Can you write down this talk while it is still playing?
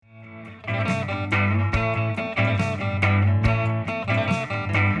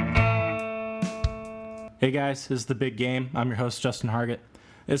Hey guys, this is The Big Game. I'm your host, Justin Hargett.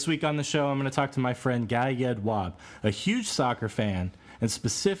 This week on the show, I'm going to talk to my friend Guy Yedwab, a huge soccer fan, and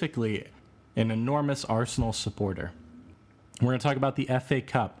specifically an enormous Arsenal supporter. We're going to talk about the FA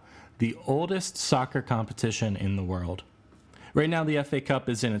Cup, the oldest soccer competition in the world. Right now, the FA Cup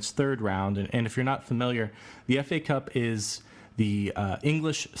is in its third round, and if you're not familiar, the FA Cup is the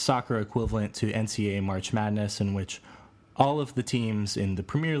English soccer equivalent to NCAA March Madness, in which all of the teams in the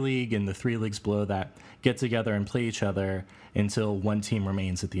Premier League and the three leagues below that get together and play each other until one team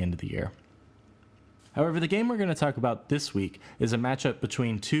remains at the end of the year. However, the game we're going to talk about this week is a matchup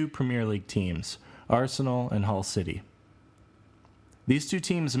between two Premier League teams, Arsenal and Hull City. These two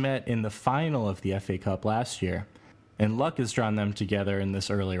teams met in the final of the FA Cup last year, and luck has drawn them together in this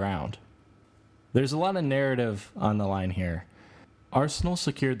early round. There's a lot of narrative on the line here. Arsenal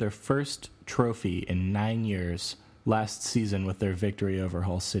secured their first trophy in 9 years last season with their victory over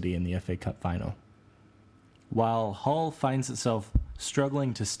Hull City in the FA Cup final. While Hull finds itself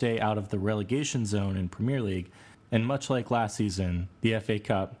struggling to stay out of the relegation zone in Premier League, and much like last season, the FA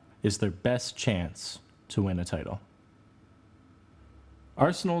Cup is their best chance to win a title.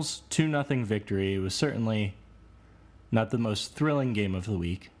 Arsenal's 2-0 victory was certainly not the most thrilling game of the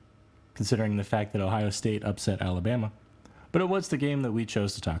week, considering the fact that Ohio State upset Alabama, but it was the game that we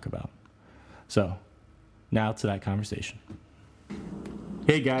chose to talk about. So, now to that conversation.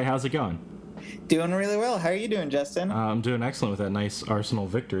 Hey, Guy, how's it going? Doing really well. How are you doing, Justin? I'm doing excellent with that nice Arsenal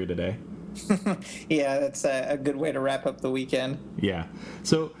victory today. Yeah, that's a good way to wrap up the weekend. Yeah.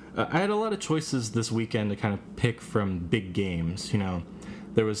 So I had a lot of choices this weekend to kind of pick from big games. You know,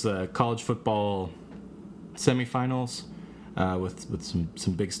 there was the college football semifinals with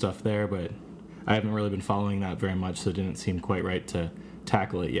some big stuff there, but I haven't really been following that very much, so it didn't seem quite right to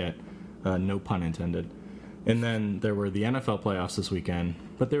tackle it yet. No pun intended. And then there were the NFL playoffs this weekend,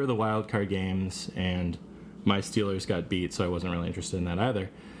 but they were the wild card games, and my Steelers got beat, so I wasn't really interested in that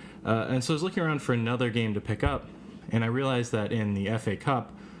either. And so I was looking around for another game to pick up, and I realized that in the FA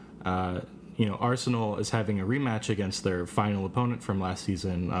Cup, Arsenal is having a rematch against their final opponent from last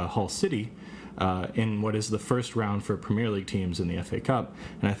season, Hull City, in what is the first round for Premier League teams in the FA Cup.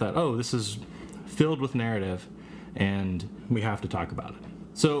 And I thought, oh, this is filled with narrative, and we have to talk about it.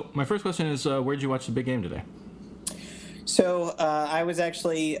 So my first question is, where'd you watch the big game today? So I was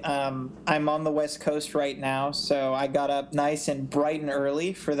actually, I'm on the West Coast right now, so I got up nice and bright and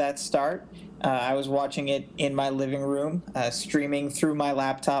early for that start. I was watching it in my living room, streaming through my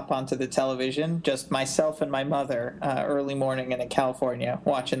laptop onto the television, just myself and my mother, early morning in California,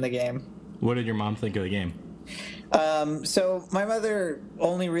 watching the game. What did your mom think of the game? So my mother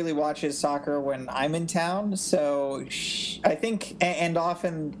only really watches soccer when I'm in town, so I think, and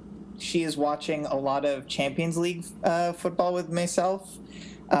often she is watching a lot of Champions League football with myself.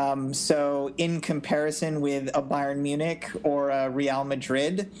 So in comparison with a Bayern Munich or a Real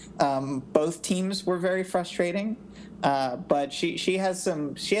Madrid, both teams were very frustrating. But she had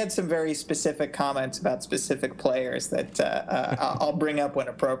some very specific comments about specific players that I'll bring up when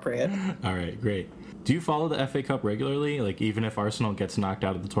appropriate. All right, great. Do you follow the FA Cup regularly? Like, even if Arsenal gets knocked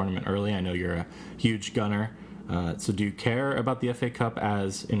out of the tournament early, I know you're a huge gunner. So do you care about the FA Cup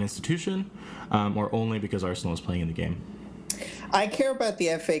as an institution, or only because Arsenal is playing in the game? I care about the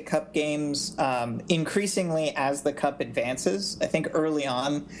FA Cup games increasingly as the Cup advances. I think early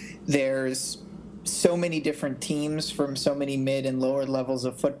on there's so many different teams from so many mid and lower levels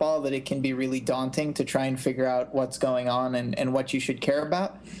of football that it can be really daunting to try and figure out what's going on and what you should care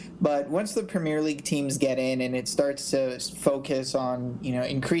about. But once the Premier League teams get in and it starts to focus on,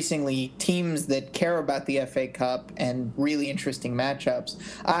 increasingly teams that care about the FA Cup and really interesting matchups,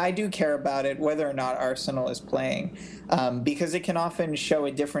 I do care about it whether or not Arsenal is playing, because it can often show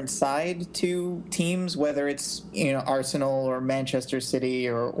a different side to teams, whether it's, Arsenal or Manchester City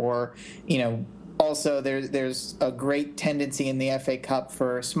or also, there's a great tendency in the FA Cup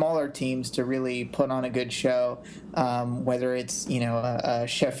for smaller teams to really put on a good show, whether it's, a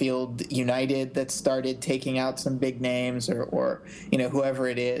Sheffield United that started taking out some big names or whoever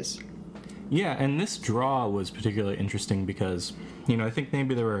it is. Yeah, and this draw was particularly interesting because, I think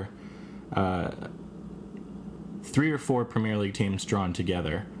maybe there were 3 or 4 Premier League teams drawn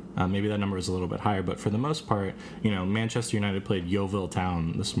together. Maybe that number is a little bit higher, but for the most part, Manchester United played Yeovil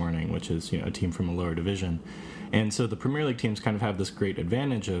Town this morning, which is, a team from a lower division. And so the Premier League teams kind of have this great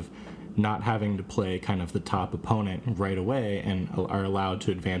advantage of not having to play kind of the top opponent right away and are allowed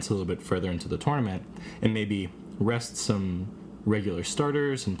to advance a little bit further into the tournament and maybe rest some regular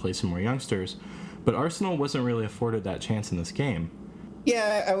starters and play some more youngsters. But Arsenal wasn't really afforded that chance in this game.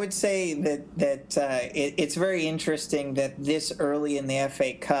 Yeah, I would say that it's very interesting that this early in the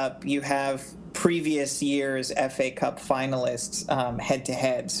FA Cup you have previous year's FA Cup finalists head to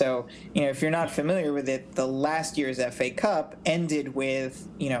head. So, if you're not familiar with it, the last year's FA Cup ended with,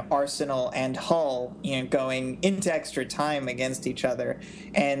 Arsenal and Hull, going into extra time against each other.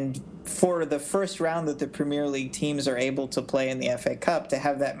 And for the first round that the Premier League teams are able to play in the FA Cup, to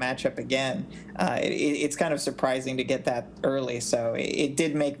have that matchup again, it's kind of surprising to get that early. So it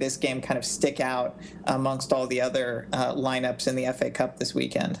did make this game kind of stick out amongst all the other lineups in the FA Cup this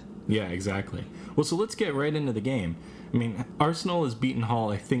weekend. Yeah, exactly. Well, so let's get right into the game. I mean, Arsenal has beaten Hull,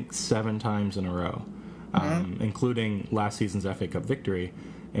 I think, 7 times in a row, including last season's FA Cup victory.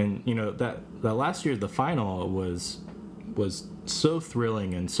 And, that last year, the final was so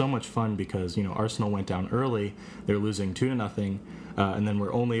thrilling and so much fun because, Arsenal went down early. They're losing 2-0, and then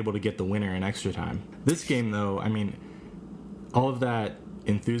we're only able to get the winner in extra time. This game, though, I mean, all of that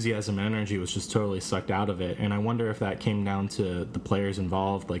enthusiasm and energy was just totally sucked out of it, and I wonder if that came down to the players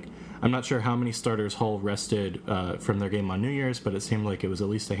involved. Like, I'm not sure how many starters Hull rested from their game on New Year's, but it seemed like it was at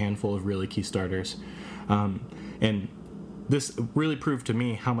least a handful of really key starters, and this really proved to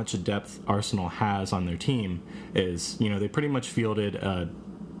me how much depth Arsenal has on their team. Is, they pretty much fielded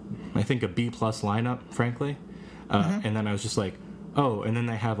I think a B-plus lineup, frankly, and then I was just like, oh, and then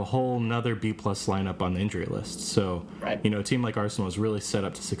they have a whole nother B-plus lineup on the injury list. So, right. A team like Arsenal is really set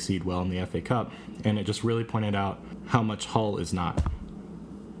up to succeed well in the FA Cup, and it just really pointed out how much Hull is not.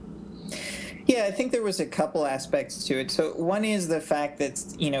 Yeah, I think there was a couple aspects to it. So one is the fact that,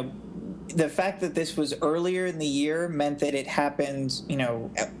 the fact that this was earlier in the year meant that it happened,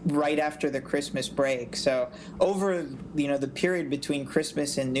 right after the Christmas break. So over, the period between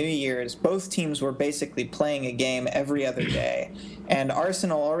Christmas and New Year's, both teams were basically playing a game every other day. And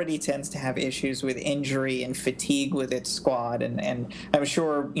Arsenal already tends to have issues with injury and fatigue with its squad. And I'm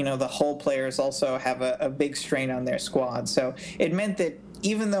sure, the Hull players also have a big strain on their squad. So it meant that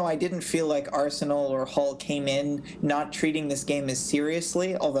even though I didn't feel like Arsenal or Hull came in not treating this game as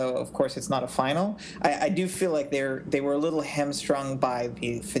seriously, although, of course, it's not a final, I do feel like they were a little hamstrung by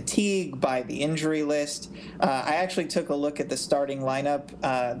the fatigue, by the injury list. I actually took a look at the starting lineup,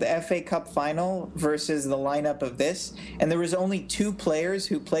 the FA Cup final versus the lineup of this, and there was only 2 players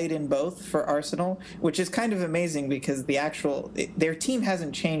who played in both for Arsenal, which is kind of amazing because their team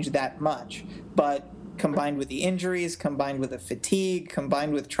hasn't changed that much, but combined with the injuries, combined with the fatigue,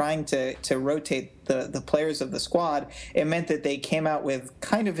 combined with trying to rotate the players of the squad, it meant that they came out with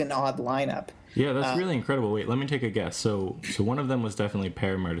kind of an odd lineup. Yeah, that's really incredible. Wait, let me take a guess. So one of them was definitely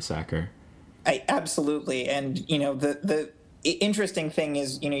Per Mertesacker. Absolutely. And, the interesting thing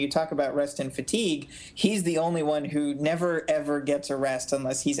is, you talk about rest and fatigue. He's the only one who never, ever gets a rest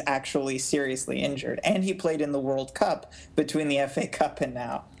unless he's actually seriously injured. And he played in the World Cup between the FA Cup and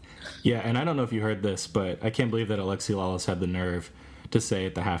now. Yeah, and I don't know if you heard this, but I can't believe that Alexi Lalas had the nerve to say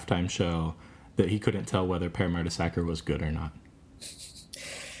at the halftime show that he couldn't tell whether Per Mertesacker was good or not.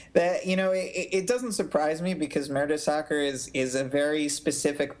 That, it doesn't surprise me because Mertesacker is a very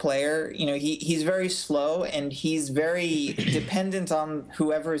specific player. He's very slow and he's very dependent on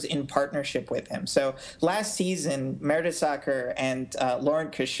whoever's in partnership with him. So last season, Mertesacker and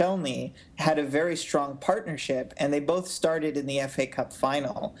Laurent Koscielny had a very strong partnership, and they both started in the FA Cup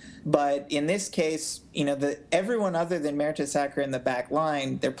final. But in this case, everyone other than Mertesacker in the back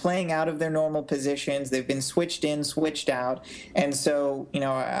line, they're playing out of their normal positions. They've been switched in, switched out, and so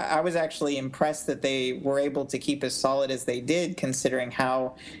I was actually impressed that they were able to keep as solid as they did, considering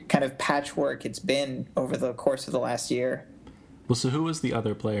how kind of patchwork it's been over the course of the last year. Well, so who was the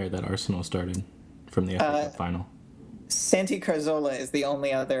other player that Arsenal started from the FA Cup final? Santi Cazorla is the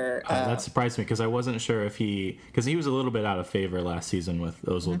only other. That surprised me because I wasn't sure if because he was a little bit out of favor last season with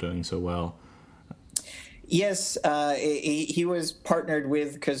Ozil doing so well. Yes, he was partnered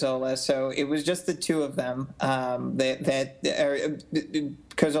with Cazorla, so it was just the two of them Cazorla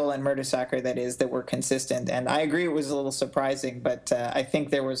and Mertesacker, that were consistent. And I agree it was a little surprising, but I think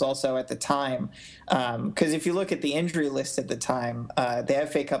there was also at the time, because if you look at the injury list at the time, the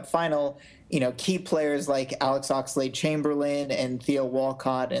FA Cup final, key players like Alex Oxlade-Chamberlain and Theo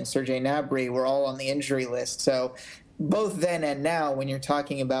Walcott and Serge Gnabry were all on the injury list. So both then and now, when you're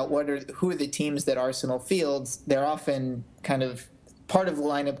talking about who are the teams that Arsenal fields, they're often kind of part of the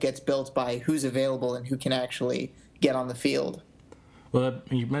lineup gets built by who's available and who can actually get on the field. Well,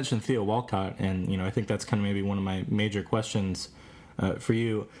 you mentioned Theo Walcott, and I think that's kind of maybe one of my major questions for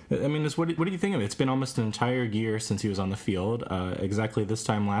you. I mean, what do you think of it? It's been almost an entire year since he was on the field. Exactly this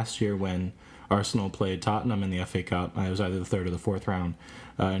time last year when Arsenal played Tottenham in the FA Cup, it was either the third or the fourth round,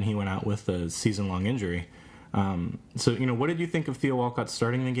 and he went out with a season-long injury. So, what did you think of Theo Walcott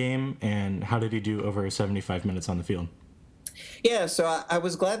starting the game, and how did he do over 75 minutes on the field? Yeah, so I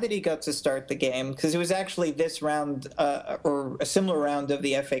was glad that he got to start the game because it was actually this round or a similar round of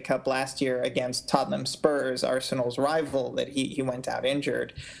the FA Cup last year against Tottenham Spurs, Arsenal's rival, that he went out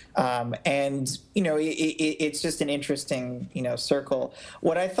injured. And, it's just an interesting, circle.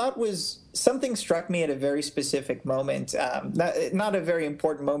 What I thought was something struck me at a very specific moment, not a very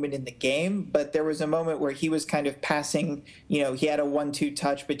important moment in the game, but there was a moment where he was kind of passing, he had a 1-2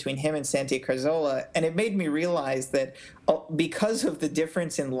 touch between him and Santi Cazorla, and it made me realize that because of the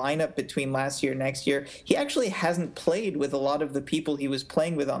difference in lineup between last year and next year, he actually hasn't played with a lot of the people he was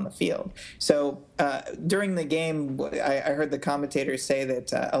playing with on the field. So during the game, I heard the commentators say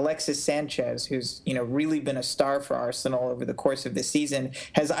that Alexis Sanchez, who's really been a star for Arsenal over the course of the season,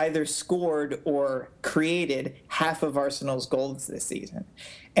 has either scored or created half of Arsenal's goals this season.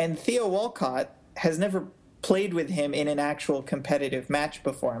 And Theo Walcott has never played with him in an actual competitive match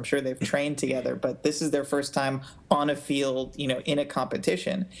before. I'm sure they've trained together, but this is their first time on a field, in a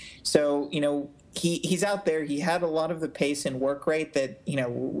competition. So, he's out there. He had a lot of the pace and work rate that,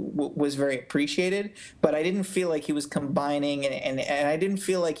 was very appreciated, but I didn't feel like he was combining and I didn't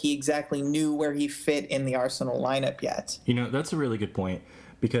feel like he exactly knew where he fit in the Arsenal lineup yet. That's a really good point,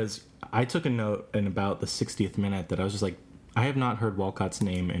 because I took a note in about the 60th minute that I was just like, I have not heard Walcott's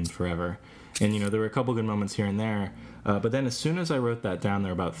name in forever. And, there were a couple good moments here and there. But then as soon as I wrote that down,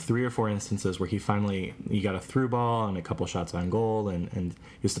 there were about 3 or 4 instances where he got a through ball and a couple shots on goal, and he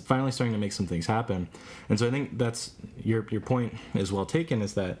was finally starting to make some things happen. And so I think that's your point is well taken,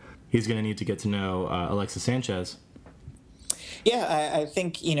 is that he's going to need to get to know Alexis Sanchez. Yeah, I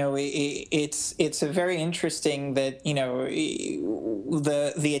think it's a very interesting that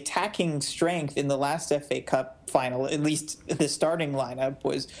the attacking strength in the last FA Cup final, at least the starting lineup,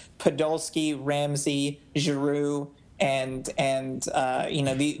 was Podolski, Ramsey, Giroud, and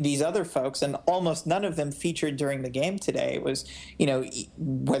these other folks, and almost none of them featured during the game today. It was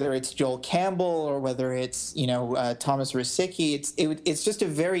whether it's Joel Campbell or whether it's Thomas Rosicky, it's just a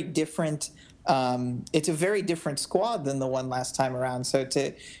very different. It's a very different squad than the one last time around. So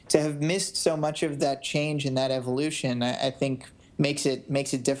to have missed so much of that change and that evolution, I think makes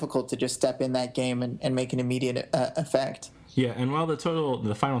it difficult to just step in that game and make an immediate effect. Yeah, and while the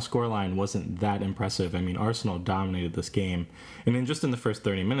final scoreline wasn't that impressive, I mean, Arsenal dominated this game, and then just in the first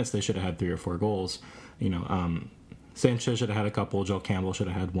 30 minutes, they should have had 3 or 4 goals. Sanchez should have had a couple. Joel Campbell should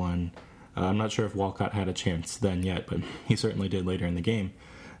have had one. I'm not sure if Walcott had a chance then yet, but he certainly did later in the game.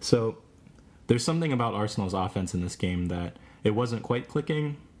 So there's something about Arsenal's offense in this game that it wasn't quite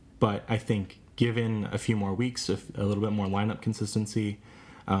clicking, but I think given a few more weeks, a little bit more lineup consistency,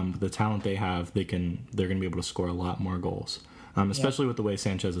 the talent they have, they're going to be able to score a lot more goals, especially with the way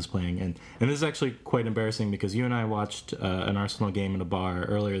Sanchez is playing. And this is actually quite embarrassing because you and I watched an Arsenal game in a bar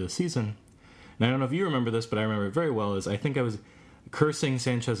earlier this season, and I don't know if you remember this, but I remember it very well. I think I was cursing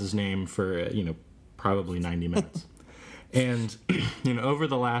Sanchez's name for probably 90 minutes, and over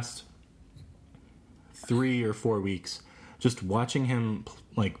the last 3 or 4 weeks, just watching him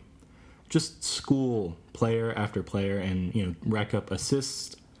just school player after player and rack up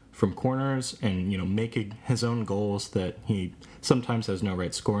assists from corners and making his own goals that he sometimes has no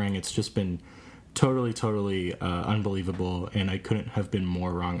right scoring. It's just been totally unbelievable, and I couldn't have been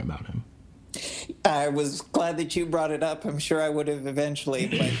more wrong about him. I was glad that you brought it up. I'm sure I would have eventually,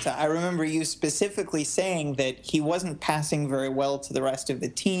 but I remember you specifically saying that he wasn't passing very well to the rest of the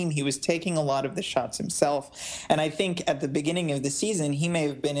team. He was taking a lot of the shots himself. And I think at the beginning of the season, he may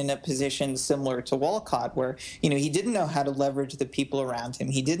have been in a position similar to Walcott where, he didn't know how to leverage the people around him.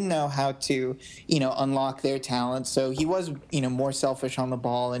 He didn't know how to, unlock their talent. So he was, more selfish on the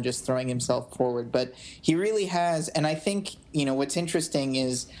ball and just throwing himself forward. But he really has, and I think, what's interesting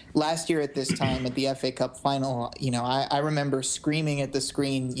is last year at this time at the FA Cup final, I remember screaming at the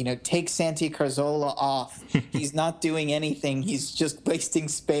screen, take Santi Cazorla off. He's not doing anything. He's just wasting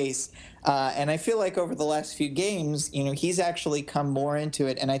space. And I feel like over the last few games, he's actually come more into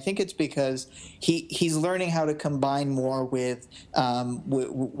it. And I think it's because he's learning how to combine more with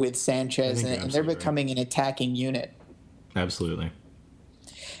Sanchez, and they're becoming an attacking unit. Absolutely.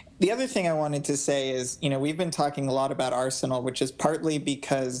 The other thing I wanted to say is, we've been talking a lot about Arsenal, which is partly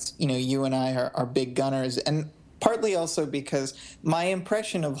because, you and I are big Gunners, and partly also because my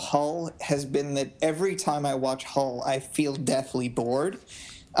impression of Hull has been that every time I watch Hull, I feel deathly bored.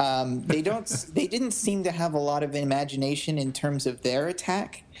 They didn't seem to have a lot of imagination in terms of their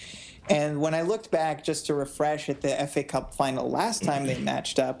attack. And when I looked back just to refresh at the FA Cup final last time they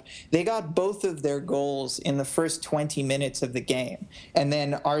matched up, they got both of their goals in the first 20 minutes of the game. And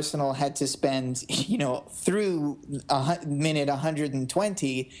then Arsenal had to spend, through minute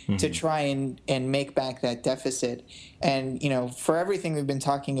 120 to try and make back that deficit. And, for everything we've been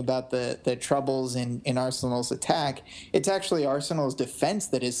talking about the troubles in Arsenal's attack, it's actually Arsenal's defense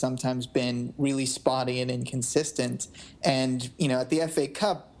that has sometimes been really spotty and inconsistent. And, at the FA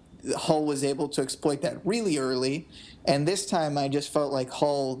Cup, Hull was able to exploit that really early. And this time I just felt like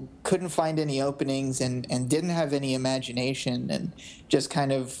Hull couldn't find any openings and didn't have any imagination and just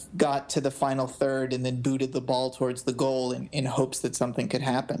kind of got to the final third and then booted the ball towards the goal in hopes that something could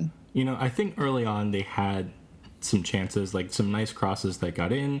happen. I think early on they had some chances, like some nice crosses that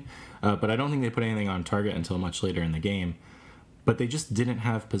got in, but I don't think they put anything on target until much later in the game. But they just didn't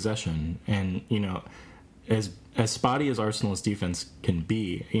have possession. And, as spotty as Arsenal's defense can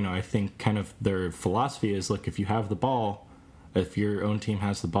be, I think kind of their philosophy is, look, if you have the ball, if your own team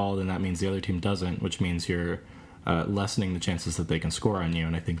has the ball, then that means the other team doesn't, which means you're lessening the chances that they can score on you.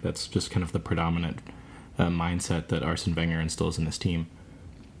 And I think that's just kind of the predominant mindset that Arsene Wenger instills in his team.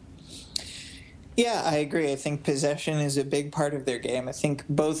 Yeah, I agree. I think possession is a big part of their game. I think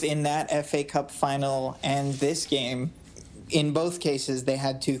both in that FA Cup final and this game, in both cases, they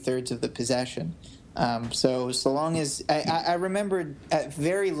had 2/3 of the possession. So long as I remember at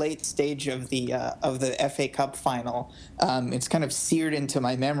very late stage of the FA Cup final, it's kind of seared into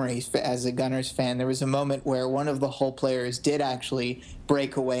my memory as a Gunners fan. There was a moment where one of the Hull players did actually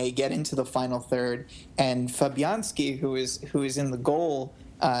break away, get into the final third, and Fabianski, who is in the goal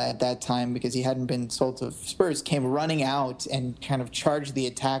at that time because he hadn't been sold to Spurs, came running out and kind of charged the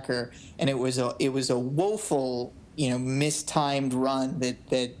attacker, and it was a woeful, mistimed run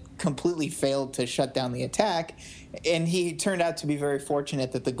that completely failed to shut down the attack, and he turned out to be very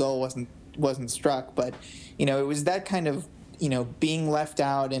fortunate that the goal wasn't struck. But it was that kind of being left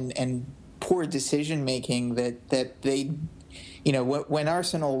out and poor decision making that they when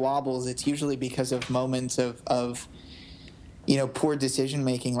Arsenal wobbles, it's usually because of moments of poor decision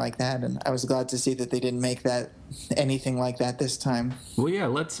making like that. And I was glad to see that they didn't make that anything like that this time. Well, yeah,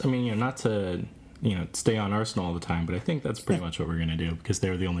 not to stay on Arsenal all the time, but I think that's pretty much what we're going to do because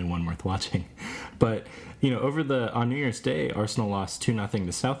they're the only one worth watching. But, on New Year's Day, Arsenal lost 2-0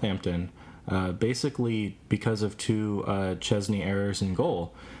 to Southampton, basically because of two Chesney errors in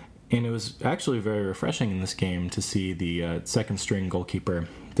goal. And it was actually very refreshing in this game to see the second-string goalkeeper,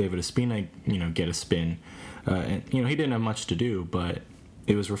 David Ospina, get a spin. And, he didn't have much to do, but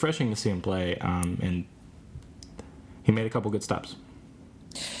it was refreshing to see him play, and he made a couple good stops.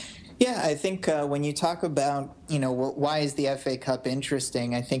 Yeah, I think when you talk about, why is the FA Cup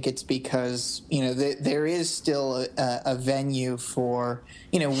interesting, I think it's because, there is still a venue for,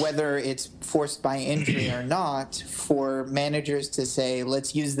 whether it's forced by injury or not, for managers to say,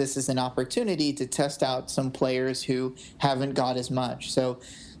 let's use this as an opportunity to test out some players who haven't got as much. So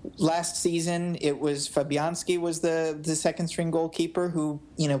last season, it was Fabianski was the second string goalkeeper who,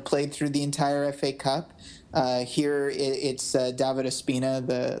 played through the entire FA Cup. Here it's David Ospina,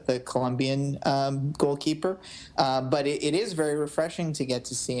 the Colombian goalkeeper. But it is very refreshing to get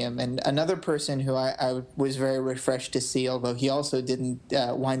to see him. And another person who I was very refreshed to see, although he also didn't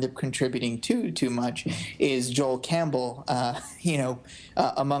wind up contributing too much, is Joel Campbell.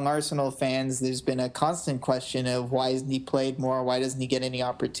 Among Arsenal fans, there's been a constant question of why hasn't he played more? Why doesn't he get any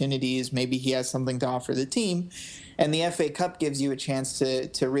opportunities? Maybe he has something to offer the team. And the FA Cup gives you a chance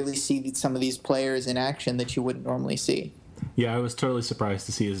to really see some of these players in action that you wouldn't normally see. Yeah, I was totally surprised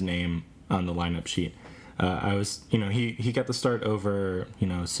to see his name on the lineup sheet. He got the start over,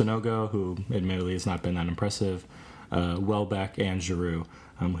 Sonogo, who admittedly has not been that impressive, Welbeck and Giroud,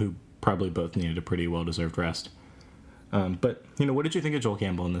 who probably both needed a pretty well-deserved rest. But what did you think of Joel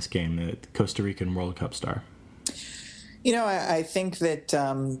Campbell in this game, the Costa Rican World Cup star? I think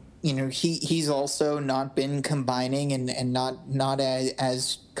that he's also not been combining and not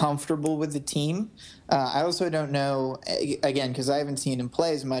as comfortable with the team. I also don't know, again, because I haven't seen him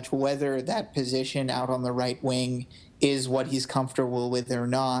play as much, whether that position out on the right wing is what he's comfortable with or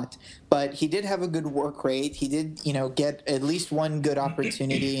not. But he did have a good work rate. He did, get at least one good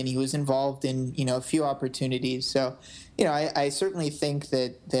opportunity, and he was involved in, a few opportunities. So, I certainly think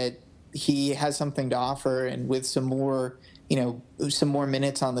that he has something to offer, and with some more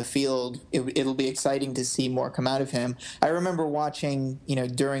minutes on the field, it'll be exciting to see more come out of him. I remember watching,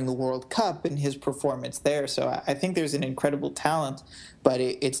 during the World Cup and his performance there. So I think there's an incredible talent, but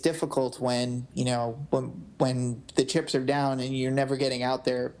it's difficult when the chips are down and you're never getting out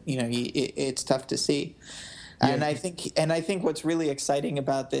there. It's tough to see. And I think what's really exciting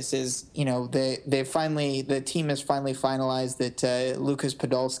about this is, the team has finally finalized that Lucas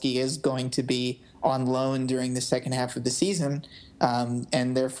Podolski is going to be on loan during the second half of the season,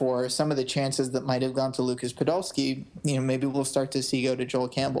 and therefore some of the chances that might have gone to Lucas Podolski, maybe we'll start to see go to Joel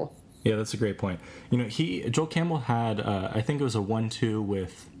Campbell. Yeah, that's a great point. Joel Campbell had I think it was a 1-2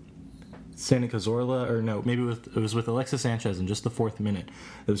 with Santa Cazorla, or no, maybe it was with Alexis Sanchez in just the fourth minute.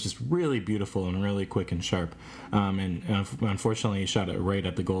 It was just really beautiful and really quick and sharp. And unfortunately, he shot it right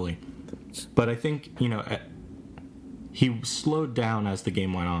at the goalie. But I think, he slowed down as the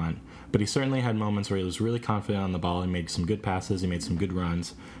game went on. But he certainly had moments where he was really confident on the ball. He made some good passes. He made some good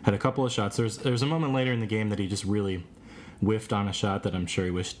runs. Had a couple of shots. There's a moment later in the game that he just really whiffed on a shot that I'm sure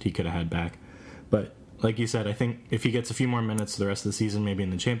he wished he could have had back. But like you said, I think if he gets a few more minutes the rest of the season, maybe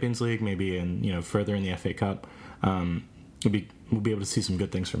in the Champions League, maybe in further in the FA Cup, we'll be able to see some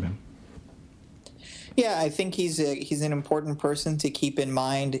good things from him. Yeah, I think he's an important person to keep in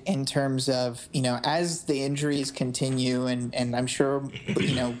mind in terms of, as the injuries continue, and I'm sure,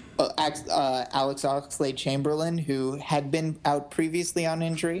 Alex Oxlade-Chamberlain, who had been out previously on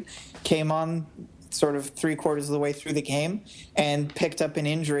injury, came on sort of 3/4 of the way through the game and picked up an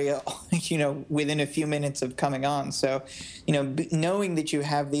injury, within a few minutes of coming on. So, knowing that you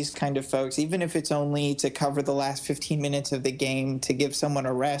have these kind of folks, even if it's only to cover the last 15 minutes of the game to give someone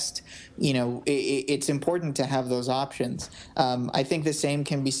a rest, it's important to have those options. I think the same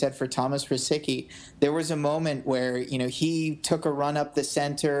can be said for Thomas Rosicky. There was a moment where, he took a run up the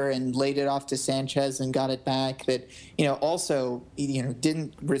center and laid it off to Sanchez and got it back that, also,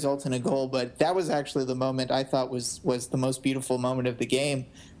 didn't result in a goal, but that was actually the moment I thought was the most beautiful moment of the game.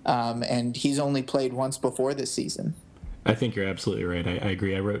 And he's only played once before this season. I think you're absolutely right. I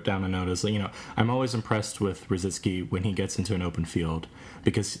agree. I wrote down a note as, I'm always impressed with Rosicky when he gets into an open field,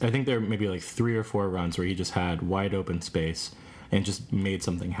 because I think there are maybe like 3 or 4 runs where he just had wide open space and just made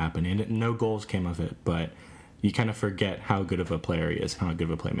something happen. And no goals came of it, but you kind of forget how good of a player he is, how good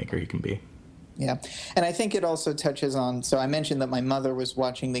of a playmaker he can be. Yeah, and I think it also touches on, so I mentioned that my mother was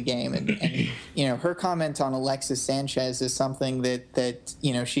watching the game, and her comment on Alexis Sanchez is something that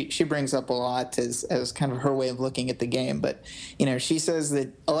she brings up a lot as kind of her way of looking at the game. But, she says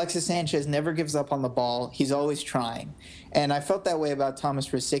that Alexis Sanchez never gives up on the ball. He's always trying. And I felt that way about Thomas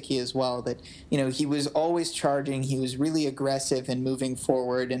Rosicky as well, that, he was always charging. He was really aggressive and moving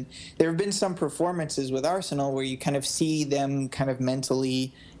forward. And there have been some performances with Arsenal where you kind of see them kind of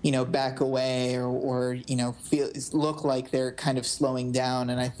mentally, back away or look like they're kind of slowing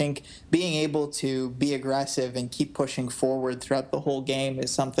down. And I think being able to be aggressive and keep pushing forward throughout the whole game is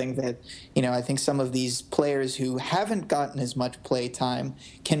something that, I think some of these players who haven't gotten as much play time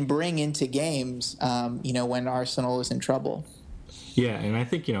can bring into games, when Arsenal is in trouble. Yeah, and I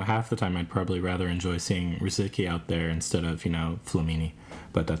think, half the time I'd probably rather enjoy seeing Rosicky out there instead of, Flamini.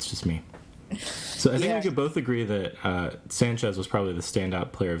 But that's just me. So I think we could both agree that Sanchez was probably the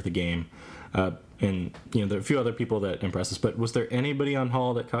standout player of the game. And, there are a few other people that impressed us. But was there anybody on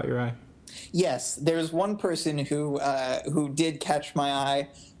Hull that caught your eye? Yes, there's one person who did catch my eye,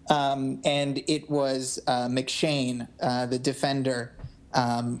 and it was McShane, the defender.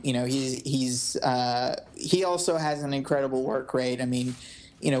 He also has an incredible work rate. I mean,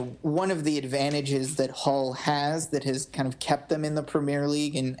 one of the advantages that Hull has that has kind of kept them in the Premier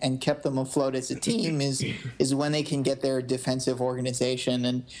League and kept them afloat as a team is when they can get their defensive organization.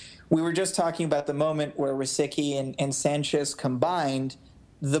 And we were just talking about the moment where Rosicky and Sanchez combined.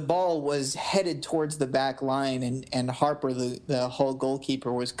 The ball was headed towards the back line, and Harper, the Hull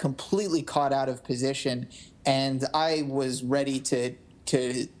goalkeeper, was completely caught out of position. And I was ready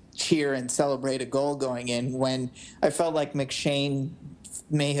to cheer and celebrate a goal going in when I felt like McShane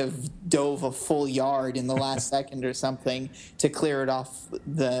may have dove a full yard in the last second or something to clear it off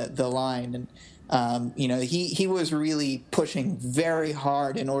the line. And he was really pushing very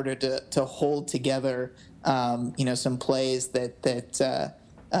hard in order to hold together some plays that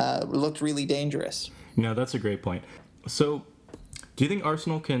looked really dangerous. No, that's a great point. So do you think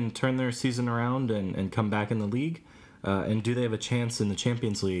Arsenal can turn their season around and come back in the league? And do they have a chance in the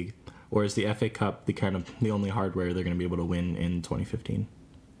Champions League? Or is the FA Cup the only hardware they're going to be able to win in 2015?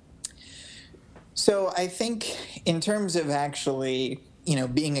 So I think in terms of actually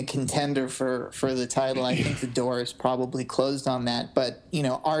being a contender for the title. I think the door is probably closed on that. But,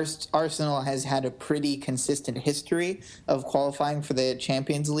 Arsenal has had a pretty consistent history of qualifying for the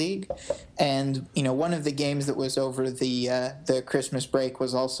Champions League. And, one of the games that was over the Christmas break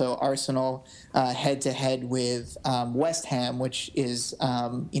was also Arsenal head-to-head with West Ham, which is,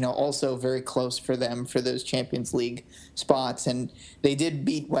 also very close for them for those Champions League spots. And they did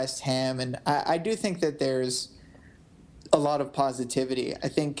beat West Ham. And I do think that there's a lot of positivity. I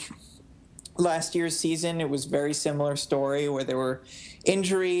think last year's season, it was very similar story where there were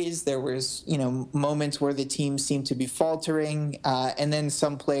injuries, there was, moments where the team seemed to be faltering, and then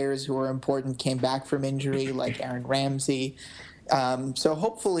some players who were important came back from injury, like Aaron Ramsey. So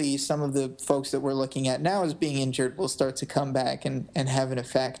hopefully some of the folks that we're looking at now as being injured will start to come back and have an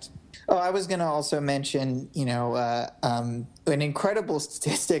effect. Oh, I was going to also mention, an incredible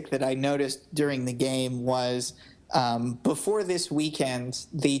statistic that I noticed during the game was before this weekend,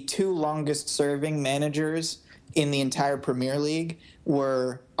 the two longest serving managers in the entire Premier League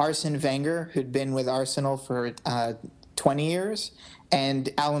were Arsene Wenger, who'd been with Arsenal for 20 years, and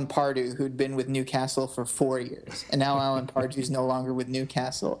Alan Pardew, who'd been with Newcastle for 4 years. And now Alan Pardew's no longer with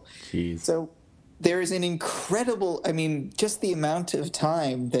Newcastle. Jeez. So there is an incredible, just the amount of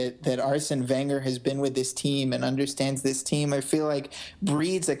time that Arsene Wenger has been with this team and understands this team, I feel like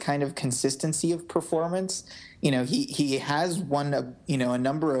breeds a kind of consistency of performance. He has won a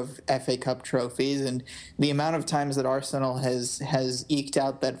number of FA Cup trophies, and the amount of times that Arsenal has eked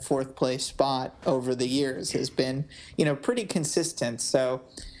out that fourth place spot over the years has been, pretty consistent. So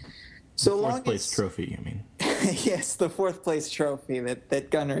fourth place trophy, you mean? Yes, the fourth place trophy that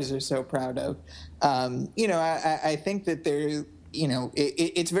Gunners are so proud of. I think that there,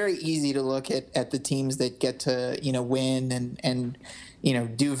 it's very easy to look at the teams that get to, win and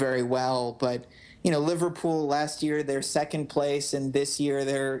do very well. But, Liverpool last year, they're second place, and this year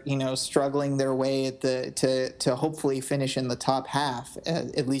they're, struggling their way to hopefully finish in the top half,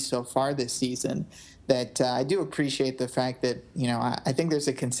 at least so far this season. That I do appreciate the fact that, I think there's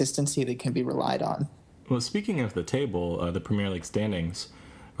a consistency that can be relied on. Well, speaking of the table, the Premier League standings,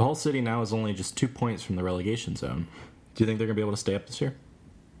 Hull City now is only just 2 points from the relegation zone. Do you think they're going to be able to stay up this year?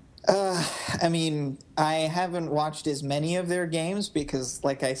 I haven't watched as many of their games because,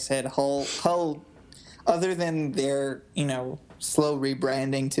 like I said, Hull, other than their, slow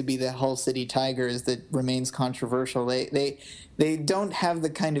rebranding to be the Hull City Tigers that remains controversial, they don't have the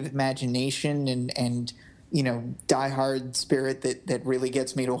kind of imagination and diehard spirit that really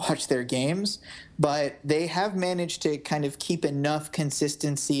gets me to watch their games. But they have managed to kind of keep enough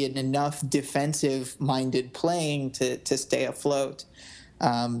consistency and enough defensive-minded playing to stay afloat.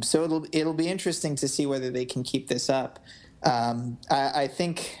 So it'll be interesting to see whether they can keep this up. I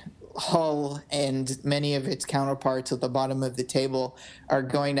think Hull and many of its counterparts at the bottom of the table are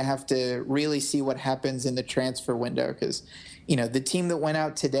going to have to really see what happens in the transfer window because, the team that went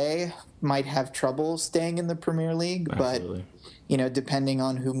out today might have trouble staying in the Premier League. Absolutely. But, depending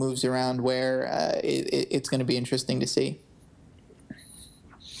on who moves around where, it's going to be interesting to see.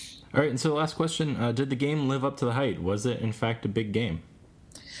 All right, and so the last question, did the game live up to the hype? Was it, in fact, a big game?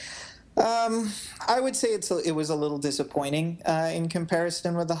 I would say it was a little disappointing in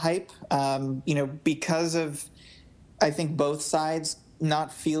comparison with the hype, because of, I think, both sides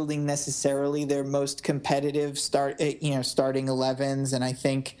not fielding necessarily their most competitive starting 11s, and I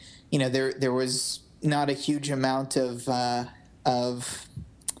think there was not a huge amount of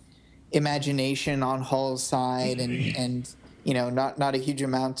imagination on Hull's side, and not a huge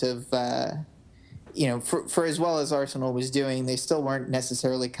amount of for as well as Arsenal was doing, they still weren't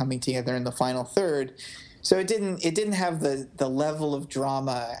necessarily coming together in the final third. So it didn't have the level of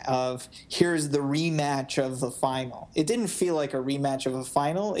drama of here's the rematch of the final. It didn't feel like a rematch of a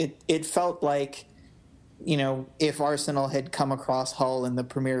final. It felt like, if Arsenal had come across Hull in the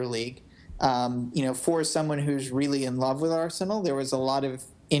Premier League, for someone who's really in love with Arsenal, there was a lot of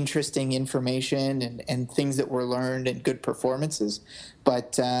interesting information and things that were learned and good performances.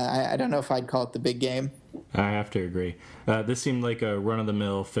 But I don't know if I'd call it the big game. I have to agree. This seemed like a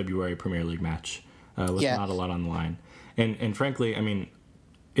run-of-the-mill February Premier League match with not a lot on the line. And frankly,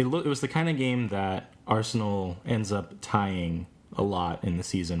 it was the kind of game that Arsenal ends up tying a lot in the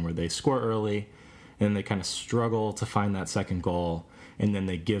season where they score early and they kind of struggle to find that second goal, and then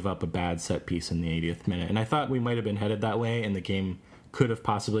they give up a bad set piece in the 80th minute. And I thought we might have been headed that way, and the game could have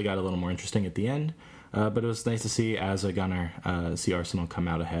possibly got a little more interesting at the end. But it was nice to see, as a Gunner, see Arsenal come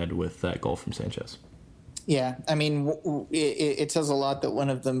out ahead with that goal from Sanchez. Yeah, it says a lot that one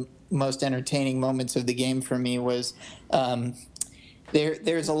of the most entertaining moments of the game for me was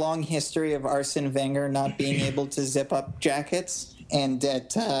there's a long history of Arsene Wenger not being able to zip up jackets. And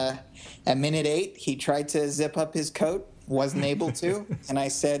at minute 8, he tried to zip up his coat, wasn't able to. And I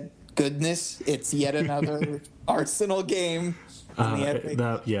said, goodness, it's yet another Arsenal game.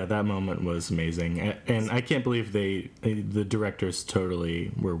 That moment was amazing, and I can't believe the directors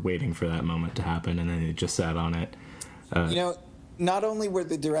totally were waiting for that moment to happen, and then they just sat on it. Not only were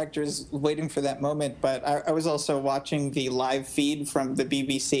the directors waiting for that moment, but I was also watching the live feed from the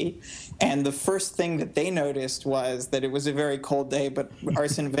BBC, and the first thing that they noticed was that it was a very cold day, but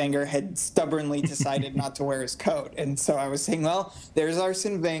Arsene Wenger had stubbornly decided not to wear his coat. And so I was saying, well, there's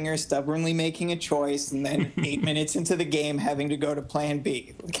Arsene Wenger stubbornly making a choice, and then 8 minutes into the game having to go to plan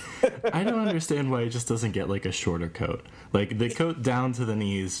B. I don't understand why he just doesn't get like a shorter coat. Like the coat down to the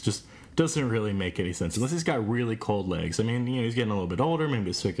knees just doesn't really make any sense unless he's got really cold legs. I mean, he's getting a little bit older. Maybe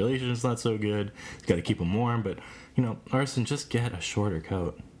his circulation is not so good. He's got to keep him warm. But, Arsene, just get a shorter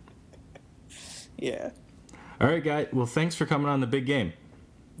coat. Yeah. All right, guy. Well, thanks for coming on The Big Game.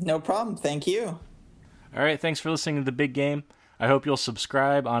 No problem. Thank you. All right. Thanks for listening to The Big Game. I hope you'll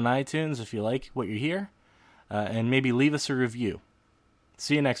subscribe on iTunes if you like what you hear, and maybe leave us a review.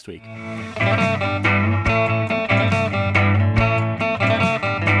 See you next week.